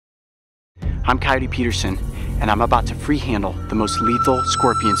I'm Coyote Peterson, and I'm about to free handle the most lethal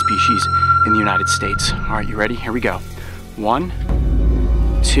scorpion species in the United States. All right, you ready? Here we go.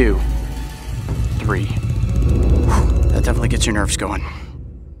 1, 2, 3. Whew, that definitely gets your nerves going.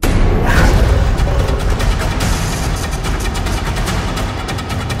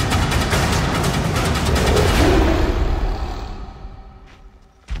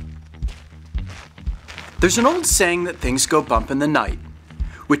 There's an old saying that things go bump in the night,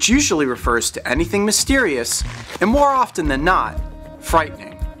 which usually refers to anything mysterious and more often than not,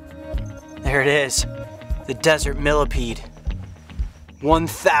 frightening. There it is, the desert millipede.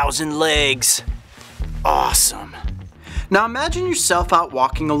 1,000 legs. Awesome. Now imagine yourself out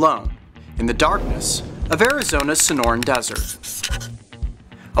walking alone in the darkness of Arizona's Sonoran Desert.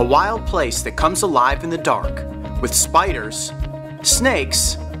 A wild place that comes alive in the dark with spiders,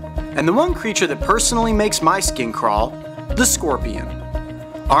 snakes, and the one creature that personally makes my skin crawl, the scorpion.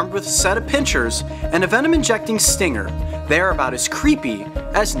 Armed with a set of pinchers and a venom-injecting stinger, they are about as creepy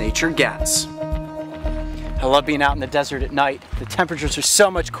as nature gets. I love being out in the desert at night. The temperatures are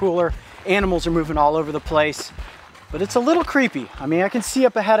so much cooler, animals are moving all over the place, but it's a little creepy. I mean, I can see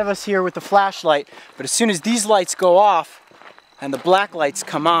up ahead of us here with the flashlight, but as soon as these lights go off and the black lights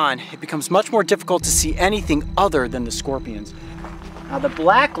come on, it becomes much more difficult to see anything other than the scorpions. Now the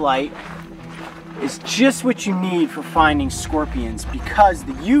black light is just what you need for finding scorpions because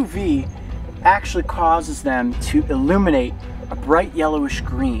the UV actually causes them to illuminate a bright yellowish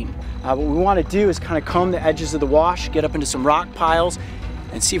green. What we want to do is kind of comb the edges of the wash, get up into some rock piles,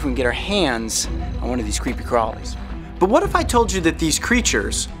 and see if we can get our hands on one of these creepy crawlies. But what if I told you that these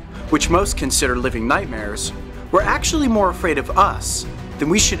creatures, which most consider living nightmares, were actually more afraid of us than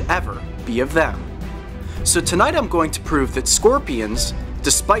we should ever be of them? So tonight I'm going to prove that scorpions,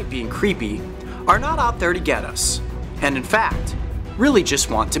 despite being creepy, are not out there to get us, and in fact, really just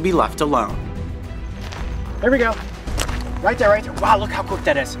want to be left alone. There we go. Right there, right there. Wow, look how quick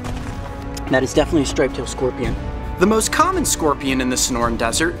that is. That is definitely a striped-tailed scorpion. The most common scorpion in the Sonoran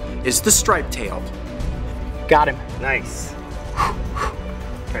Desert is the striped-tailed. Got him. Nice.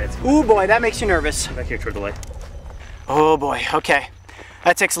 Ooh boy, that makes you nervous. Back here toward the light. Oh boy, okay.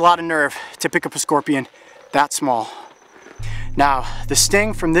 That takes a lot of nerve to pick up a scorpion that small. Now, the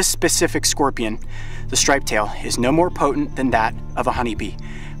sting from this specific scorpion, the striped tail, is no more potent than that of a honeybee.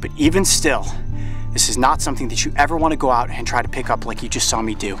 But even still, this is not something that you ever want to go out and try to pick up like you just saw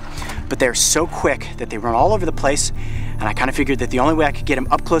me do. But they're so quick that they run all over the place, and I kind of figured that the only way I could get him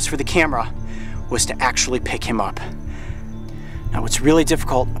up close for the camera was to actually pick him up. Now, what's really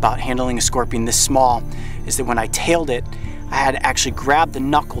difficult about handling a scorpion this small is that when I tailed it, I had to actually grab the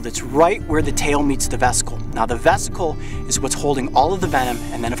knuckle that's right where the tail meets the vesicle. Now the vesicle is what's holding all of the venom,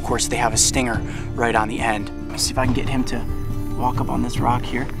 and then of course they have a stinger right on the end. Let me see if I can get him to walk up on this rock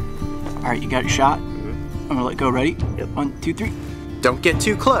here. All right, you got your shot? I'm gonna let go, ready? Yep. 1, 2, 3. Don't get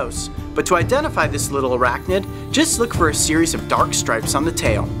too close, but to identify this little arachnid, just look for a series of dark stripes on the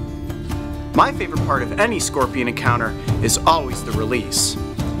tail. My favorite part of any scorpion encounter is always the release.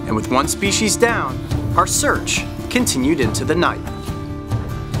 And with one species down, our search continued into the night.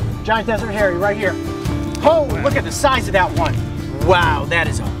 Giant desert hairy right here. Oh, wow. Look at the size of that one. Wow, that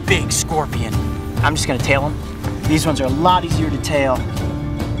is a big scorpion. I'm just gonna tail him. These ones are a lot easier to tail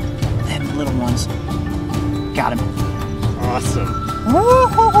than the little ones. Got him. Awesome.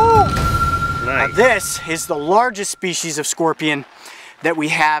 Woo-hoo-hoo. Nice. Now this is the largest species of scorpion that we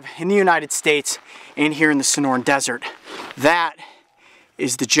have in the United States and here in the Sonoran Desert. That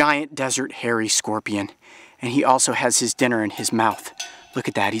is the giant desert hairy scorpion. And he also has his dinner in his mouth. Look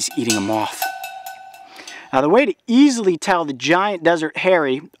at that, he's eating a moth. Now the way to easily tell the giant desert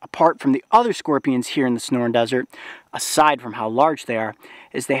hairy apart from the other scorpions here in the Sonoran Desert, aside from how large they are,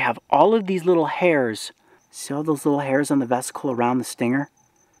 is they have all of these little hairs. See all those little hairs on the vesicle around the stinger?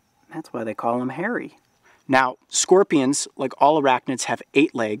 That's why they call them hairy. Now, scorpions, like all arachnids, have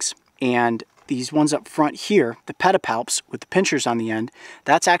 8 legs, and these ones up front here, the pedipalps with the pinchers on the end,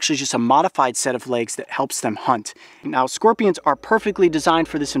 that's actually just a modified set of legs that helps them hunt. Now, scorpions are perfectly designed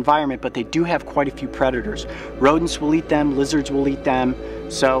for this environment, but they do have quite a few predators. Rodents will eat them, lizards will eat them,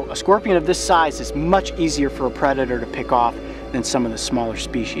 so a scorpion of this size is much easier for a predator to pick off than some of the smaller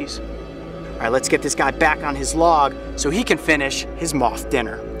species. All right, let's get this guy back on his log so he can finish his moth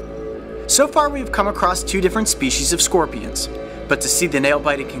dinner. So far, we've come across 2 different species of scorpions, but to see the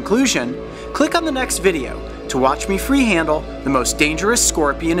nail-biting conclusion, click on the next video to watch me free handle the most dangerous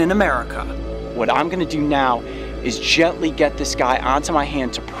scorpion in America. What I'm gonna do now is gently get this guy onto my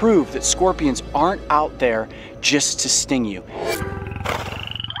hand to prove that scorpions aren't out there just to sting you.